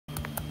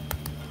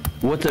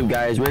What's up,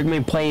 guys? We're gonna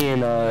be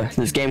playing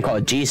this game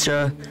called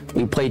Geisha.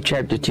 We played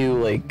chapter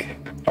 2 like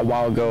a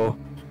while ago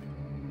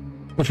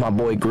with my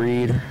boy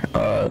Greed.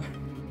 Yeah,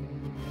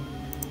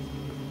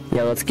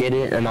 let's get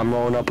it. And I'm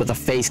rolling up with a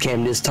face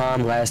cam this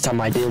time. Last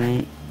time I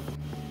didn't.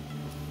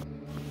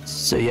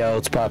 So yeah,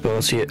 let's pop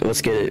it.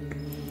 Let's get it.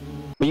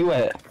 Where you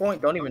at?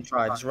 Point, don't even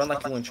try. Just run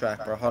like you in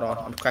track, bro. Hold on,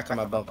 I'm cracking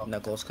my bump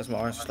knuckles because my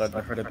arms are starting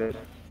to hurt a bit.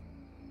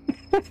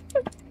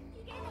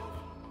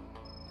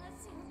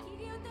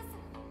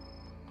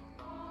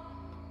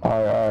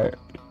 Alright.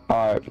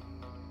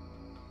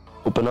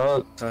 Open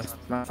up.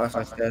 My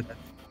flashlight's dead.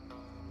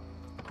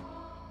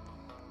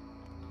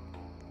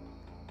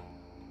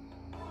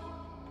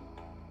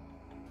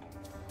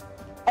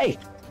 Hey,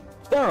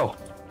 Daryl,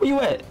 where you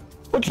at?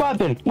 What's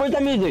poppin'? Where's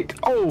that music?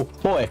 Oh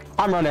boy,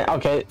 I'm running.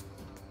 Okay.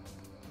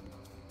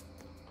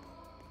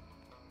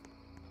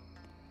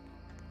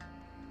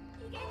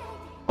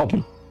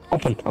 Open.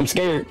 I'm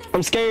scared.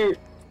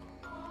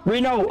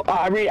 Reno,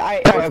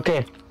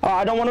 okay.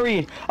 I don't want to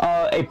read.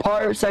 A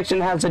part section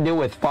has to do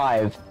with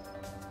 5.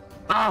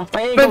 Ah,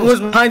 my ankle. Who's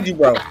behind you,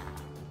 bro?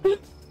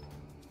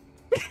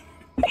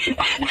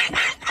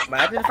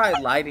 Imagine if I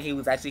lied and he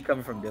was actually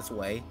coming from this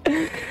way.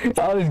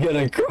 I was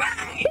gonna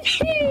cry.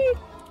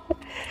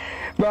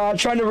 Bro, I'm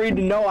trying to read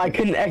the note. I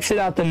couldn't exit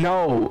out the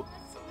note.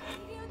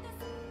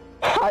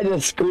 I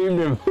just screamed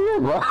in fear,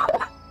 bro.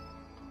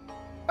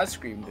 I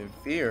screamed in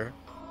fear.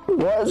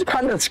 What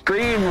kind of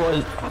scream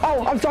was?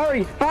 Oh, I'm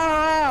sorry.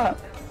 Ah!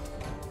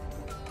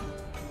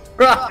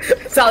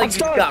 Sally, you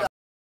got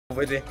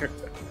over there.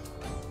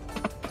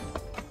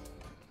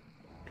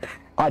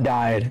 I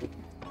died.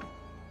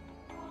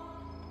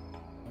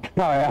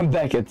 Alright, I'm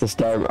back at the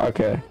start.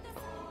 Okay.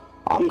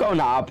 I'm going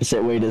the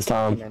opposite way this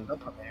time. Man,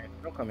 don't come in here.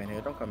 Don't come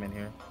in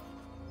here.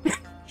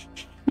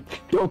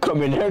 Don't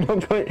come in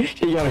here.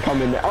 She's gonna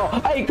come in there.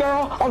 Oh, hey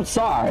girl, I'm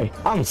sorry.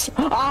 I'm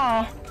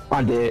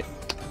dead.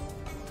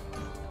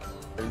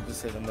 You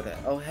just hit him with that.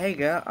 Oh, hey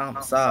girl,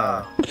 I'm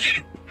sorry.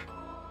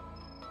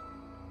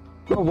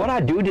 Bro, what I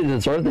do to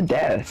deserve the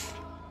death?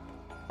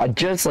 I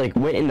just like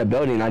went in the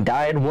building. I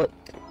died. What?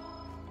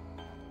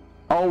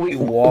 Oh, we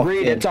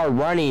agreed. It's our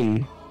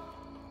running.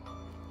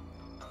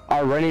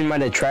 Our running my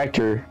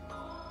detractor.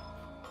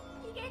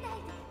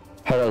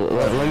 Hold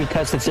on, let me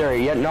test this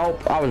area. Yeah,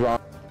 nope, I was wrong.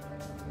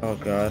 Oh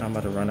god, I'm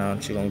about to run out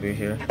and she's gonna be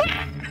here.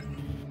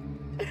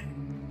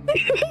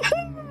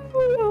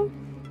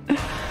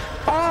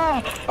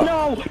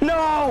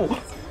 No!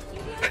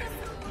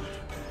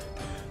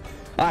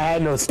 I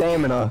had no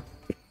stamina.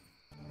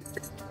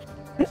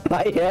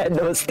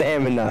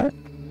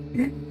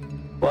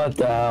 What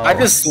the hell? I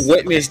just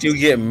witnessed you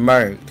get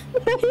murked.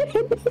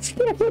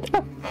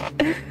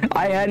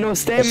 I had no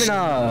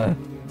stamina.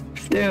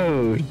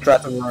 Dude. You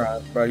tried to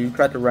run, bro. You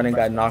tried to run and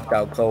got knocked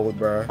out cold,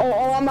 bro.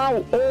 Oh, I'm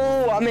out.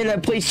 Oh, I'm in a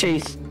police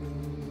chase.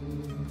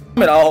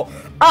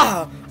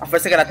 For a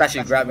second I thought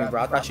she grabbed me,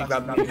 bro. I thought she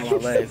grabbed me with my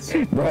legs.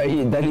 Bro,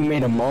 then he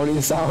made a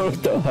moaning sound.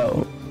 What the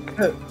hell?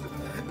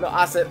 No,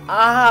 I said,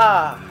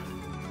 ah.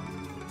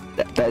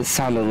 That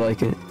sounded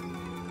like it.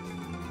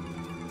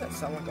 That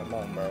sounded like a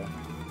moan, bro.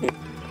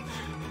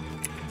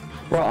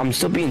 Bro, I'm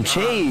still being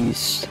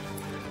chased.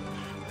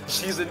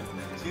 She's in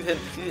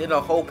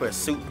a whole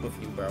pursuit with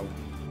you, bro.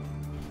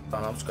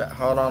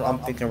 Hold on, I'm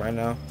thinking right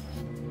now.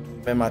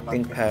 I'm in my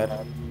think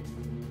pad.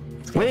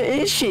 Where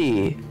is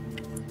she?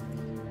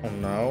 Oh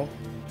no.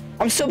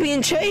 I'm still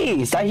being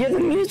chased. I hear the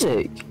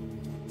music.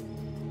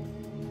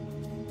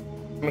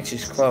 I think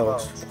she's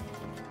close.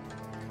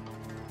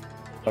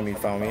 Let me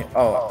found me.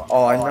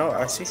 Oh, I know.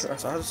 I see her. I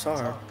just saw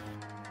her.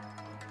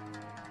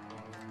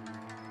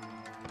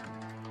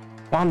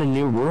 Found a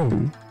new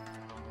room.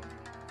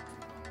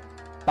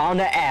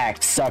 Found an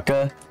axe,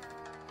 sucker.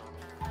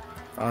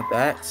 Found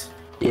that?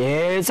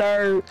 Yes,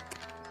 sir.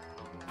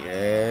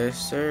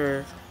 Yes,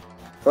 sir.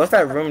 Close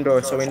that room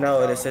door so we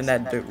know it's in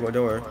that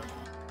door.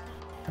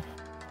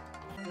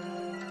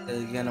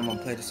 Again, I'm gonna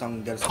play the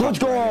song. Let's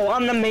go.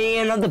 I'm the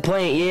man of the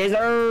plant. Yes,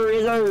 sir.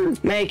 Yes, sir.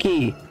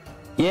 Makey.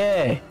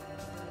 Yeah.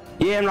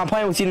 Yeah, I'm not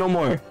playing with you no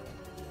more.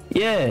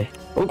 Yeah.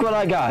 Look what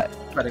I got.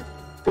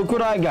 Look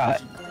what I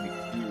got.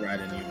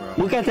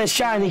 Look at that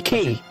shiny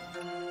key.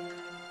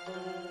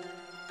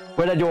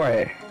 Where that door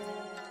at?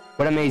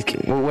 Where that maze key?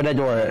 Where that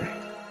door at?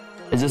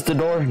 Is this the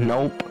door?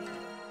 Nope.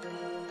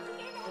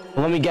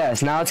 Well, let me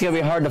guess. Now it's gonna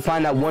be hard to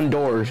find that one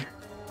door.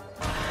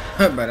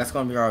 But that's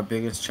gonna be our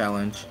biggest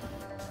challenge.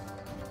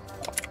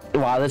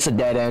 Wow, that's a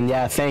dead end.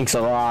 Yeah, thanks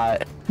a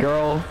lot,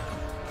 girl.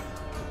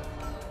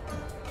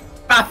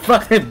 I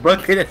fucking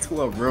booked it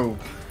into a room.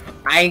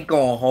 I ain't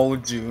gonna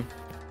hold you.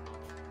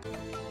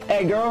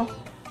 Hey, girl.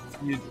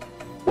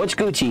 What's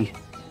Gucci?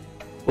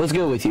 What's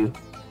good with you?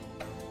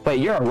 Wait,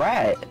 you're a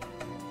rat.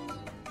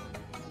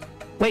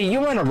 Wait, you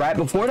weren't a rat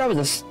before? That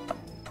was a...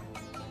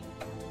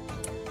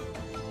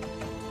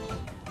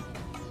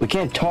 We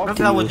can't talk to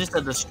you. That was just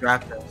to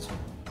distract us.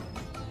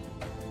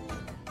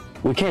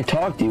 We can't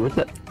talk to you. What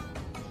the...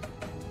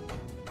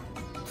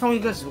 Tell me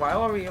this, why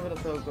are we able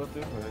to go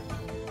through her?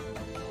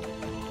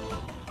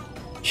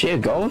 She a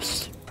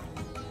ghost?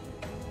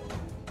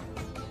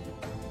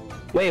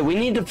 Wait, we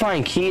need to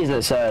find keys,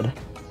 it said.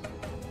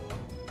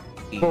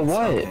 For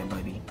what? Okay,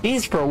 buddy.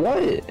 Keys for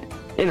what?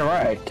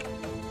 Interact.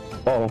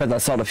 Oh, but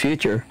that's not the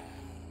future.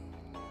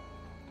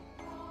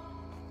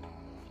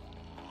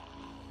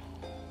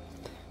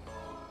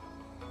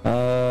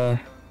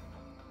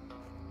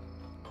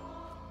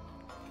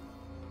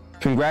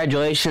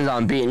 Congratulations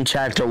on beating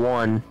chapter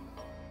 1.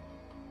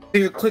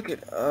 You click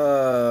it,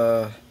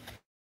 nigga.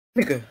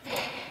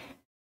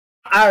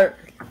 I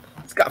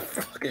just got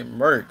fucking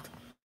murked.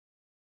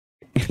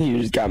 You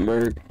just got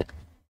murked.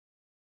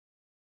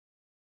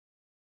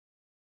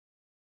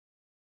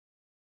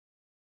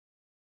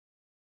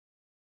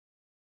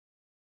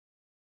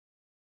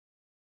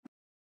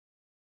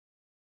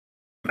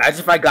 Imagine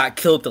if I got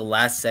killed the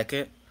last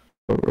second.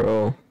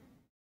 Bro.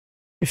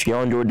 If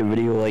y'all enjoyed the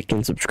video, like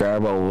and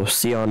subscribe. I will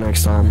see y'all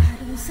next time.